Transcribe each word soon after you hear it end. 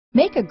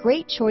Make a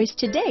great choice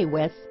today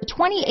with the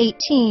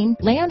 2018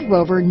 Land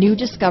Rover New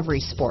Discovery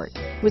Sport.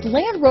 With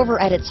Land Rover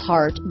at its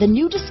heart, the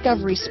New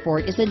Discovery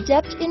Sport is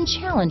adept in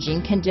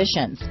challenging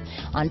conditions.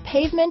 On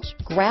pavement,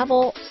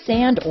 gravel,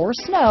 sand, or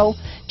snow,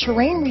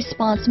 terrain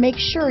response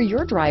makes sure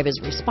your drive is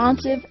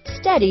responsive,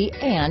 steady,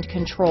 and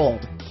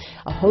controlled.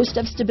 A host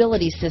of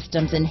stability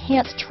systems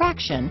enhance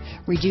traction,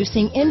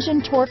 reducing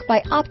engine torque by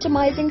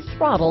optimizing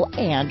throttle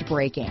and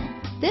braking.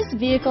 This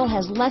vehicle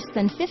has less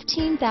than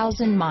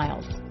 15,000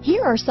 miles.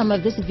 Here are some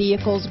of this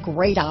vehicle's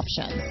great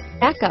options: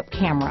 backup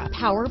camera,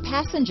 power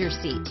passenger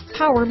seat,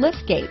 power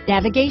liftgate,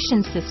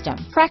 navigation system,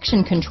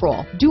 traction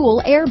control,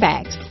 dual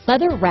airbags,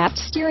 leather-wrapped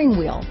steering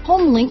wheel,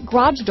 HomeLink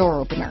garage door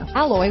opener,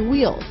 alloy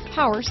wheels,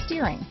 power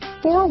steering,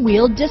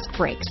 four-wheel disc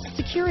brakes,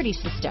 security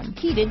system,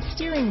 heated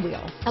steering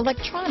wheel,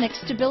 electronic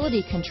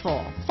stability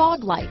control,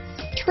 fog lights,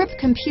 trip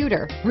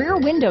computer, rear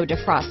window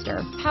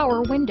defroster,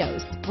 power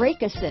windows,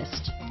 brake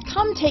assist.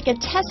 Come take a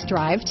test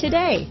drive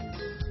today.